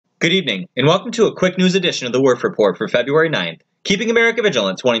Good evening, and welcome to a quick news edition of the Worth Report for February 9th, Keeping America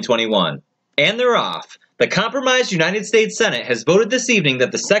Vigilant 2021. And they're off. The compromised United States Senate has voted this evening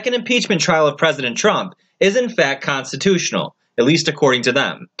that the second impeachment trial of President Trump is in fact constitutional, at least according to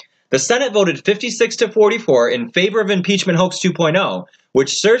them. The Senate voted 56-44 in favor of impeachment hoax 2.0,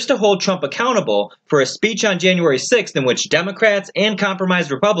 which serves to hold Trump accountable for a speech on January 6th in which Democrats and compromised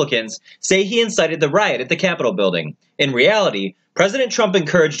Republicans say he incited the riot at the Capitol building. In reality, President Trump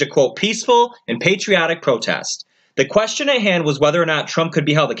encouraged a, quote, peaceful and patriotic protest. The question at hand was whether or not Trump could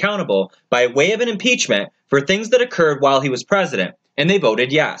be held accountable by way of an impeachment for things that occurred while he was president, and they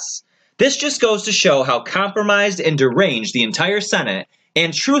voted yes. This just goes to show how compromised and deranged the entire Senate,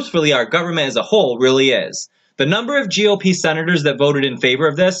 and truthfully our government as a whole, really is. The number of GOP senators that voted in favor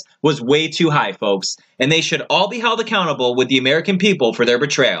of this was way too high, folks, and they should all be held accountable with the American people for their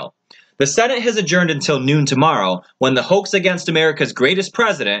betrayal. The Senate has adjourned until noon tomorrow, when the hoax against America's greatest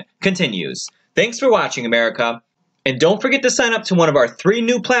president continues. Thanks for watching, America. And don't forget to sign up to one of our 3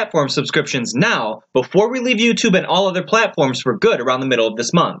 new platform subscriptions now before we leave YouTube and all other platforms for good around the middle of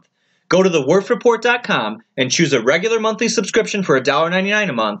this month. Go to theworthreport.com and choose a regular monthly subscription for $1.99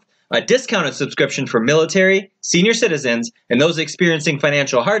 a month, a discounted subscription for military, senior citizens, and those experiencing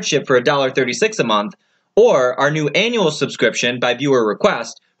financial hardship for $1.36 a month, or our new annual subscription by viewer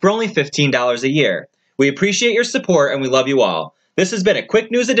request for only $15 a year. We appreciate your support and we love you all. This has been a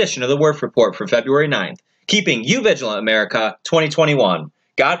quick news edition of the Worth Report for February 9th, Keeping You Vigilant, America 2021.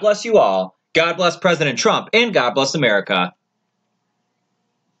 God bless you all, God bless President Trump, and God bless America.